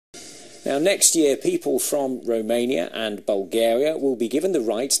Now, next year, people from Romania and Bulgaria will be given the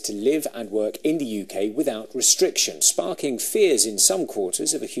right to live and work in the UK without restriction, sparking fears in some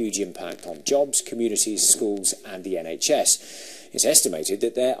quarters of a huge impact on jobs, communities, schools and the NHS. It's estimated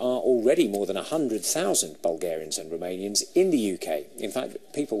that there are already more than 100,000 Bulgarians and Romanians in the UK. In fact,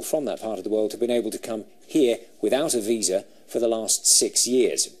 people from that part of the world have been able to come here without a visa for the last 6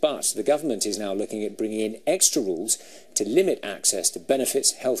 years. But the government is now looking at bringing in extra rules to limit access to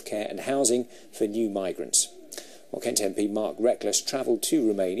benefits, healthcare and housing for new migrants. Well, Kent MP Mark Reckless travelled to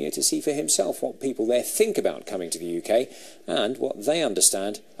Romania to see for himself what people there think about coming to the UK and what they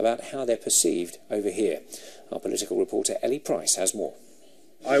understand about how they're perceived over here. Our political reporter Ellie Price has more.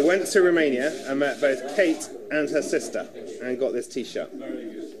 I went to Romania and met both Kate and her sister and got this T-shirt.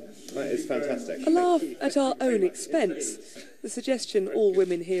 That is fantastic. A laugh at our own expense. The suggestion all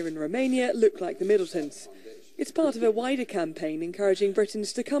women here in Romania look like the Middletons. It's part of a wider campaign encouraging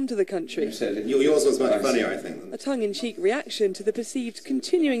Britons to come to the country. Yours was much funnier, I think. A tongue-in-cheek reaction to the perceived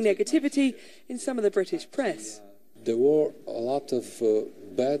continuing negativity in some of the British press. There were a lot of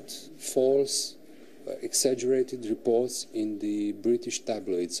bad, false, exaggerated reports in the British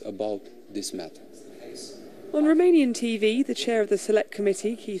tabloids about this matter. On Romanian TV, the chair of the Select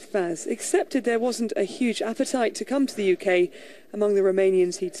Committee, Keith Vaz, accepted there wasn't a huge appetite to come to the UK among the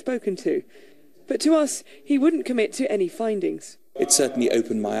Romanians he'd spoken to. But to us, he wouldn't commit to any findings. It certainly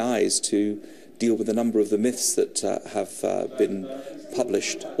opened my eyes to deal with a number of the myths that have been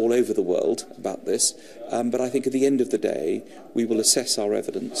published all over the world about this. But I think at the end of the day, we will assess our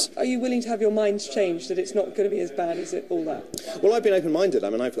evidence. Are you willing to have your minds changed, that it's not going to be as bad as all that? Well, I've been open-minded. I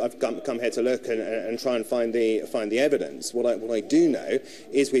mean, I've come here to look and try and find the evidence. What I do know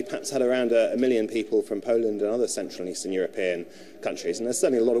is we perhaps had around a million people from Poland and other Central and Eastern European countries, and there's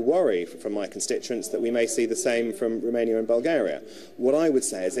certainly a lot of worry from my constituents that we may see the same from Romania and Bulgaria. What I would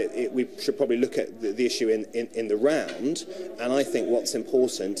say is we should probably look at the issue in the round, and I think what's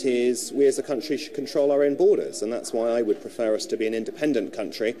important is we as a country should control our own borders, and that's why I would prefer us to be an independent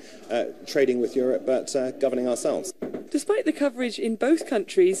country, trading with Europe but governing ourselves. Despite the coverage in both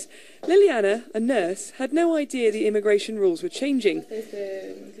countries, Liliana, a nurse, had no idea the immigration rules were changing.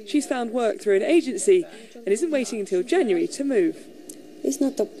 She's found work through an agency and isn't waiting until January to move. It's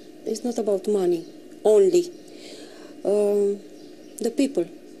not about money only. The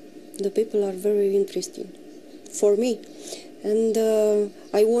people are very interesting for me, and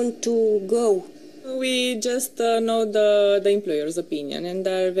I want to go. We just know the employer's opinion, and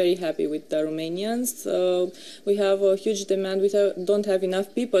they're very happy with the Romanians. We have a huge demand. We don't have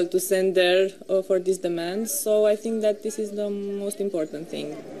enough people to send there for this demand, so I think that this is the most important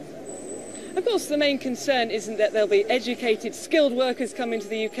thing. Of course, the main concern isn't that there'll be educated, skilled workers coming to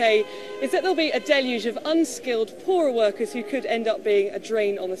the UK, it's that there'll be a deluge of unskilled, poorer workers who could end up being a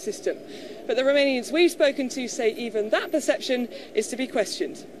drain on the system. But the Romanians we've spoken to say even that perception is to be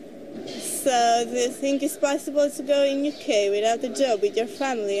questioned. So do you think it's possible to go in UK without a job with your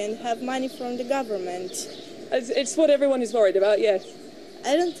family and have money from the government? It's what everyone is worried about, yes.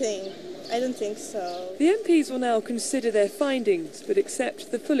 I don't think so. The MPs will now consider their findings, but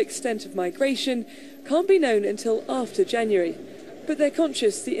accept the full extent of migration can't be known until after January. But they're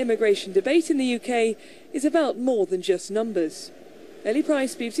conscious the immigration debate in the UK is about more than just numbers. Ellie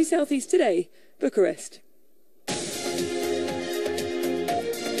Price, BBC South East Today, Bucharest.